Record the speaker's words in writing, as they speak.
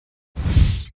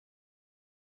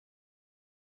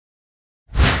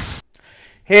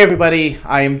Hey everybody,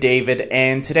 I am David,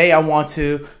 and today I want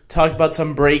to talk about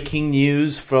some breaking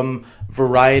news from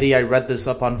Variety. I read this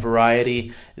up on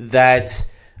Variety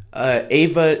that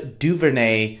Ava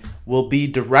Duvernay will be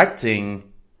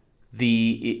directing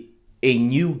a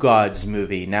New Gods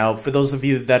movie. Now, for those of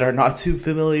you that are not too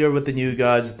familiar with the New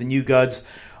Gods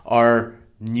are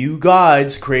new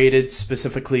gods created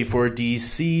specifically for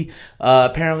DC.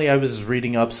 Apparently, I was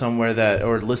reading up somewhere that,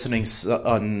 or listening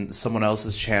on someone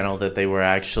else's channel, that they were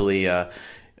actually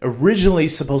originally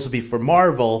supposed to be for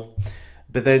Marvel,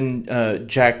 but then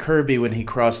Jack Kirby, when he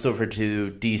crossed over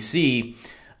to DC,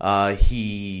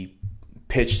 he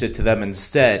pitched it to them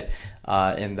instead.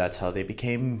 And that's how they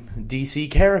became DC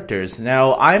characters.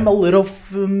 Now, I'm a little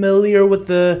familiar with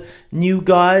the New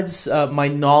Gods. My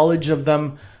knowledge of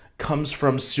them comes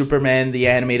from Superman, the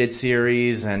animated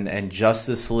series, and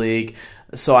Justice League.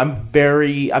 So I'm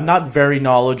not very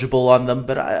knowledgeable on them,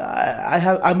 but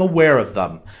I'm aware of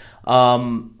them.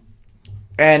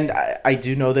 And I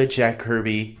do know that Jack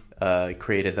Kirby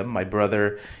created them. My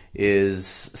brother is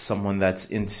someone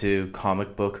that's into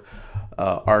comic book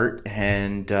art,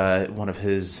 and one of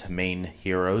his main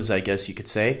heroes, I guess you could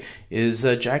say, is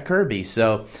Jack Kirby.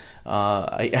 So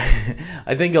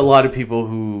I think a lot of people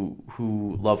who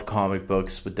love comic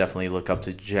books would definitely look up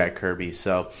to Jack Kirby.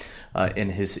 So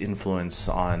in his influence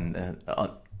in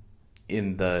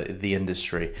the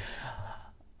industry,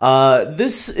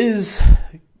 this is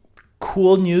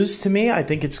cool news to me. I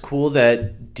think it's cool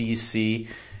that DC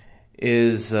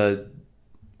is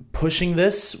pushing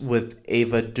this with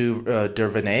Ava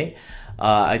Duvernay.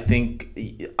 I think,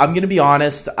 I'm going to be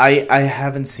honest, I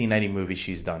haven't seen any movie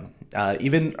she's done.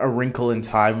 Even A Wrinkle in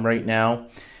Time right now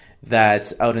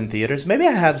that's out in theaters. Maybe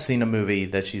I have seen a movie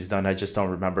that she's done, I just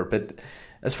don't remember. But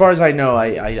as far as I know,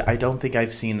 I don't think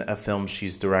I've seen a film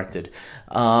she's directed.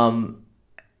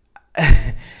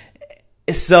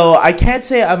 So I can't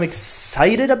say I'm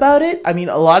excited about it. I mean,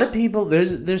 a lot of people,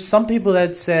 there's some people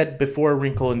that said before A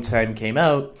Wrinkle in Time came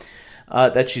out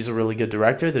that she's a really good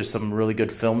director. There's some really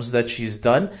good films that she's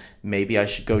done. Maybe I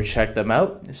should go check them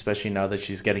out, especially now that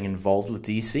she's getting involved with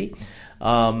DC.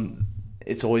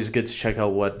 It's always good to check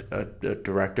out what a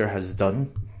director has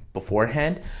done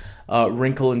beforehand.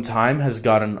 Wrinkle in Time has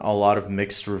gotten a lot of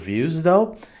mixed reviews,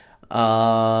 though.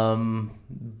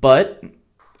 But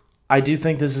I do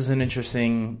think this is an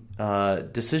interesting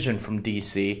decision from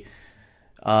DC.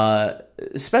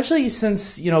 Especially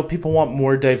since, people want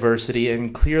more diversity,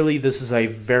 and clearly this is a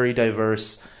very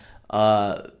diverse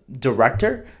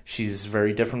director. She's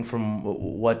very different from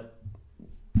what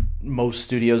most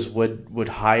studios would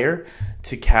hire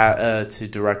to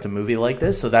direct a movie like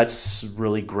this. So that's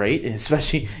really great.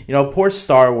 Especially, poor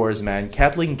Star Wars, man.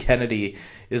 Kathleen Kennedy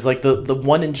is like the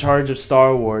one in charge of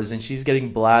Star Wars, and she's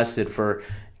getting blasted for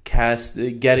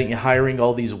hiring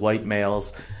all these white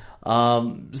males.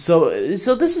 So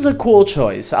this is a cool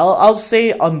choice. I'll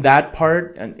say on that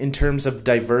part, in terms of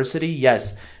diversity,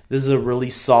 yes, this is a really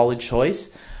solid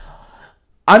choice.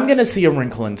 I'm gonna see A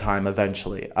Wrinkle in Time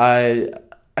eventually.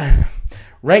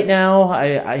 Right now,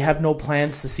 I have no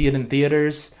plans to see it in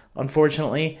theaters,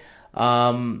 unfortunately.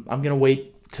 I'm gonna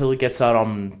wait till it gets out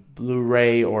on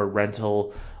Blu-ray or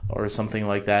rental or something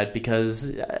like that,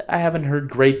 because I haven't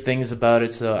heard great things about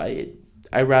it, so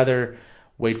I rather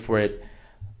wait for it.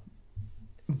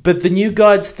 But the New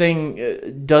Gods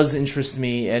thing does interest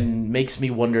me and makes me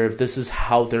wonder if this is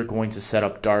how they're going to set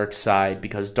up Darkseid,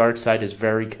 because Darkseid is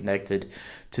very connected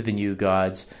to the New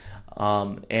Gods,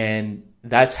 and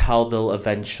that's how they'll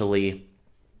eventually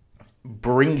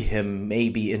bring him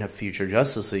maybe in a future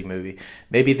Justice League movie.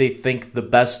 Maybe they think the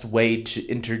best way to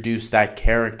introduce that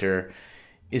character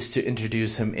is to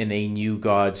introduce him in a New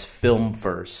Gods film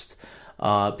first,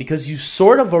 because you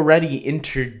sort of already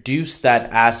introduced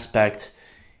that aspect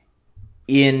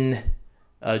in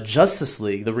Justice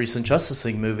League. The recent Justice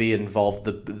League movie involved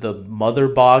the mother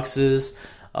boxes.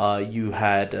 You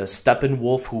had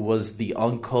Steppenwolf, who was the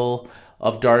uncle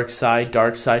of Darkseid.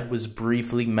 Darkseid was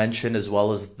briefly mentioned, as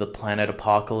well as the planet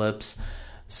Apocalypse.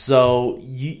 So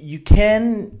you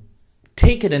can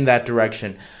take it in that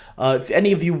direction. If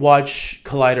any of you watch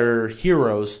Collider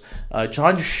Heroes,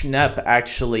 John Schnepp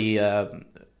actually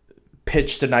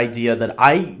pitched an idea that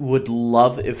I would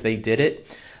love if they did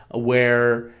it,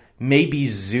 where maybe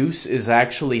Zeus is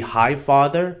actually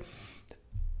Highfather.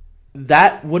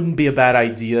 That wouldn't be a bad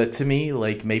idea to me.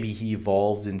 Like, maybe he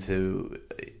evolved into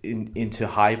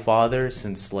Highfather,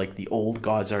 since like the old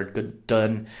gods are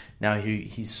done. Now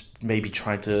he's maybe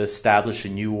trying to establish a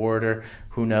new order.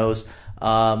 Who knows?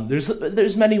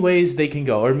 There's many ways they can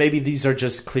go, or maybe these are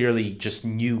just clearly just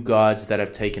new gods that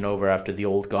have taken over after the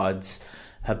old gods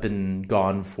have been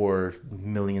gone for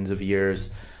millions of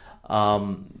years.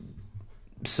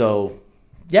 So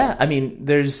yeah, I mean,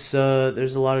 there's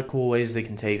a lot of cool ways they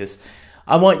can take this.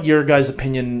 I want your guys'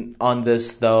 opinion on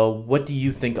this, though. What do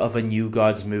you think of a New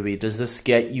Gods movie? Does this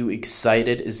get you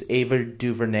excited? Is Ava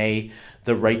DuVernay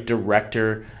the right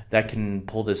director that can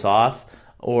pull this off?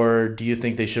 Or do you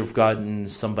think they should have gotten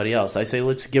somebody else? I say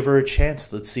let's give her a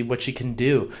chance. Let's see what she can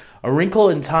do. A Wrinkle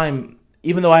in Time,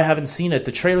 even though I haven't seen it,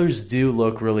 the trailers do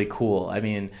look really cool. I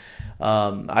mean,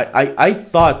 I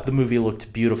thought the movie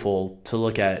looked beautiful to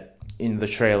look at in the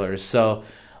trailers. So,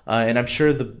 and I'm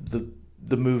sure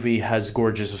the movie has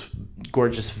gorgeous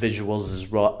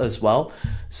visuals as well.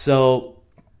 So,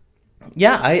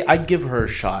 yeah, I'd give her a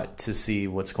shot to see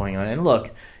what's going on. And look,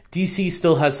 DC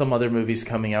still has some other movies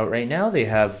coming out right now. They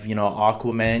have,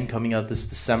 Aquaman coming out this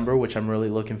December, which I'm really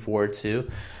looking forward to.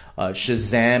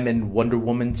 Shazam and Wonder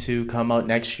Woman 2 come out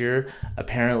next year.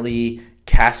 Apparently,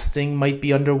 casting might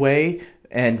be underway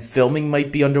and filming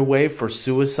might be underway for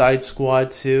Suicide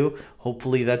Squad 2.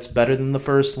 Hopefully that's better than the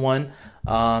first one.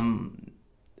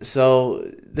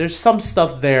 So there's some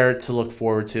stuff there to look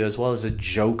forward to, as well as a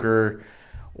Joker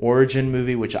origin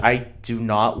movie, which I do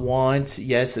not want.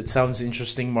 Yes, it sounds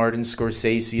interesting. Martin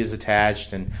Scorsese is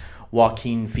attached and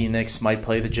Joaquin Phoenix might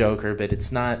play the Joker, but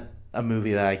it's not a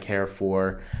movie that I care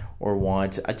for or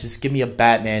want. Just give me a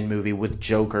Batman movie with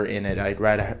Joker in it. I'd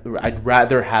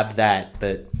rather have that,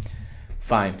 but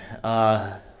fine.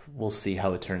 We'll see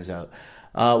how it turns out.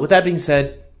 With that being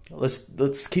said,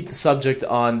 let's keep the subject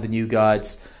on the New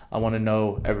Gods. I want to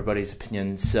know everybody's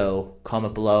opinion, so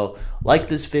comment below, like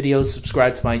this video,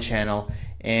 subscribe to my channel,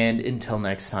 and until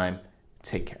next time,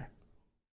 take care.